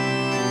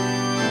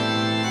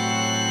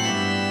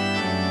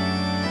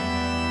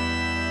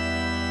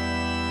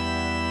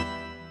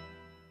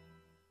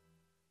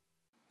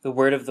The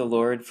word of the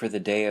Lord for the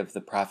day of the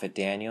prophet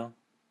Daniel,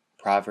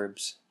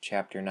 Proverbs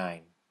chapter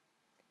 9.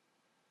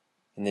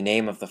 In the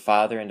name of the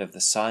Father, and of the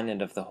Son, and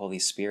of the Holy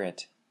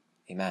Spirit.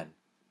 Amen.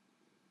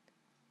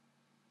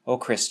 O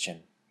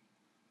Christian,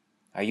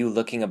 are you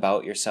looking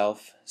about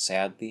yourself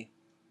sadly,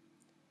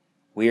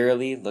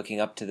 wearily looking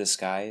up to the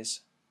skies,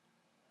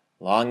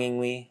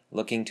 longingly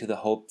looking to the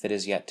hope that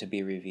is yet to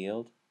be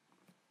revealed?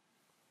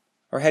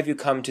 Or have you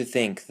come to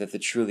think that the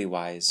truly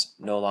wise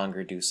no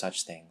longer do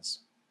such things?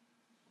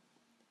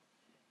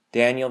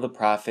 Daniel the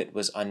prophet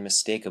was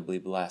unmistakably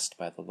blessed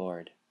by the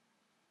Lord.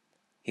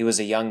 He was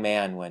a young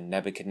man when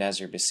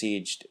Nebuchadnezzar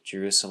besieged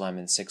Jerusalem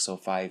in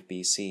 605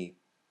 BC.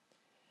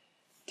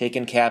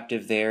 Taken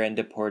captive there and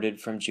deported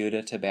from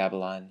Judah to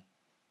Babylon,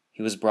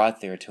 he was brought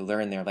there to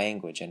learn their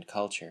language and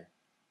culture.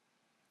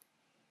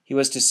 He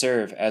was to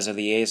serve as a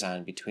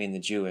liaison between the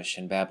Jewish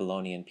and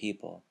Babylonian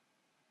people,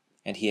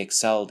 and he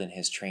excelled in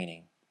his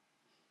training.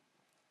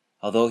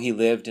 Although he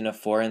lived in a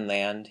foreign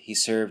land, he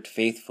served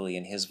faithfully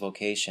in his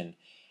vocation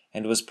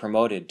and was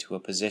promoted to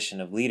a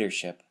position of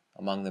leadership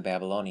among the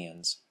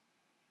Babylonians.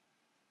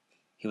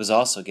 He was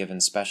also given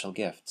special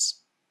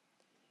gifts: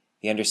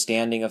 the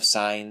understanding of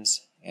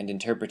signs and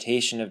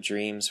interpretation of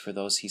dreams for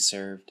those he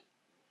served.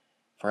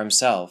 For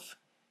himself,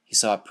 he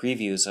saw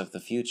previews of the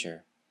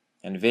future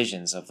and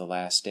visions of the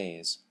last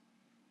days.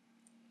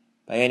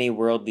 By any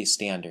worldly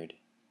standard,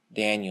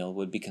 Daniel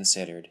would be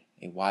considered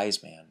a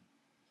wise man.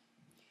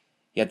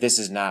 Yet this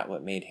is not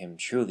what made him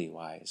truly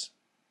wise.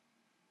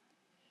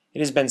 It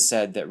has been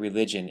said that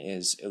religion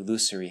is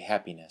illusory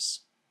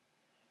happiness,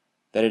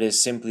 that it is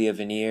simply a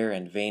veneer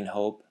and vain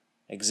hope,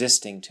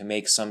 existing to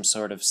make some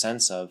sort of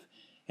sense of,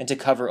 and to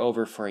cover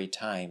over for a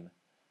time,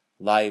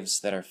 lives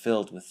that are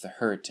filled with the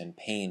hurt and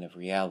pain of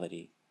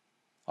reality,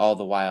 all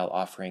the while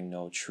offering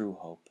no true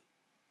hope.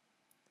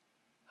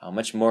 How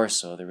much more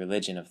so the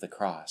religion of the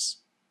cross?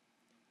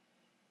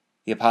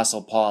 The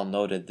Apostle Paul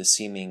noted the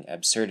seeming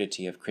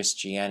absurdity of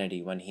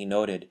Christianity when he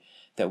noted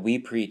that we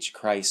preach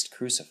Christ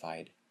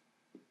crucified.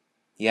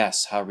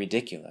 Yes, how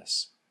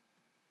ridiculous!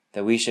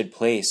 That we should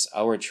place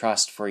our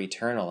trust for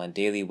eternal and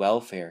daily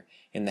welfare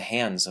in the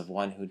hands of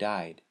one who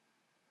died.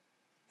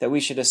 That we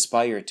should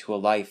aspire to a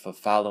life of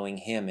following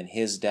him in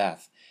his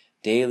death,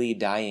 daily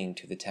dying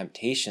to the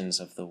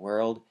temptations of the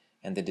world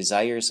and the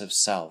desires of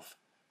self,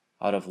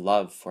 out of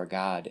love for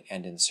God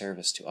and in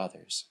service to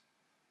others.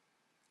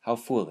 How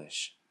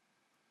foolish!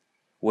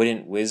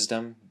 Wouldn't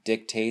wisdom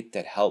dictate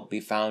that help be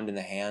found in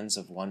the hands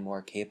of one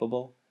more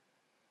capable?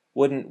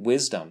 Wouldn't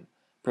wisdom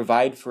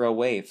provide for a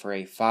way for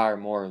a far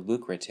more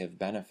lucrative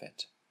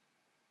benefit?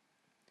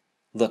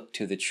 Look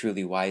to the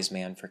truly wise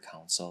man for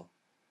counsel,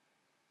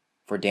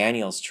 for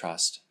Daniel's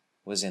trust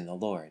was in the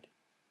Lord.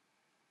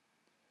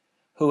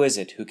 Who is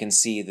it who can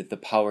see that the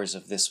powers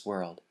of this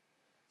world,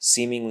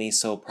 seemingly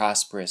so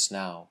prosperous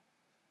now,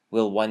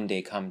 will one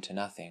day come to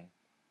nothing?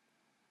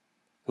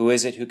 Who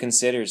is it who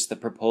considers the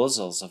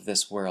proposals of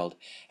this world,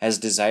 as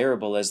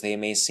desirable as they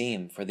may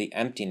seem for the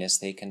emptiness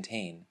they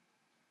contain?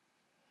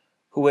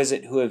 Who is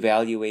it who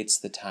evaluates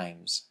the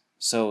times,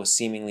 so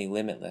seemingly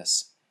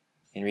limitless,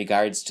 in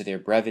regards to their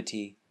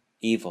brevity,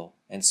 evil,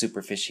 and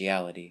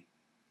superficiality?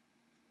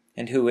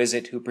 And who is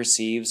it who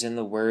perceives in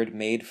the Word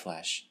made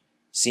flesh,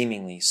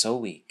 seemingly so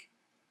weak,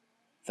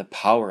 the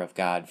power of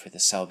God for the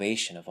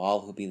salvation of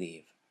all who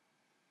believe?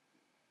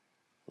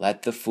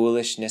 Let the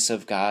foolishness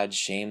of God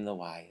shame the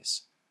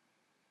wise.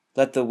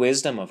 Let the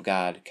wisdom of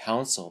God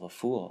counsel the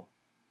fool.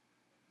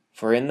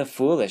 For in the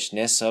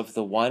foolishness of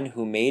the one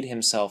who made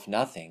himself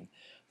nothing,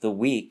 the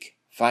weak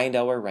find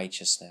our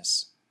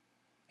righteousness.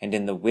 And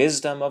in the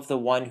wisdom of the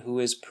one who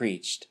is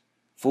preached,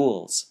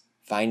 fools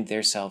find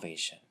their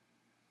salvation.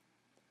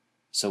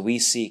 So we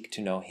seek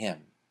to know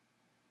him.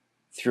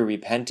 Through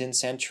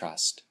repentance and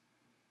trust,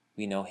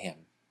 we know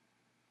him.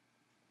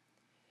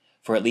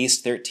 For at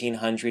least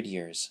 1,300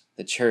 years,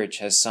 the Church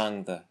has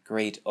sung the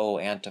great O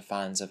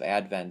antiphons of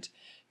Advent,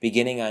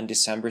 beginning on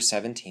December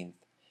 17th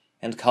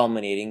and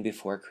culminating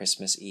before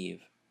Christmas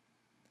Eve.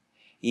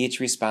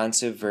 Each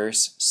responsive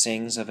verse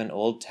sings of an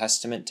Old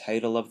Testament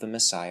title of the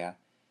Messiah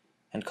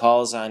and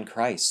calls on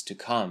Christ to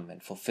come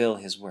and fulfill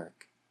his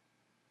work.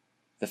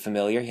 The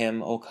familiar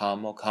hymn, O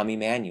Come,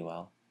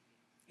 Emmanuel,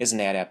 is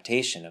an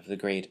adaptation of the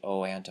great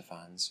O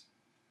antiphons.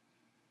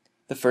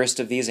 The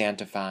first of these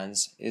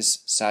antiphons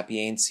is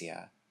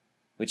Sapientia,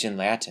 which in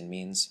Latin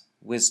means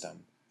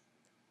wisdom.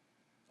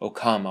 O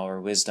come, our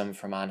wisdom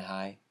from on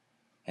high,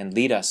 and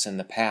lead us in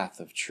the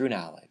path of true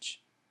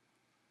knowledge.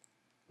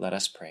 Let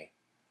us pray.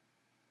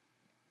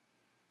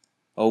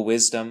 O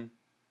wisdom,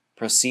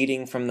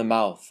 proceeding from the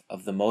mouth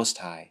of the Most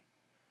High,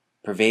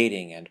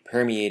 pervading and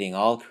permeating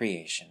all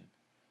creation,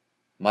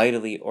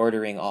 mightily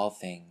ordering all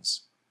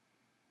things,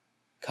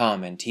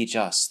 come and teach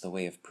us the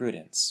way of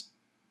prudence.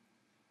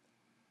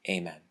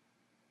 Amen.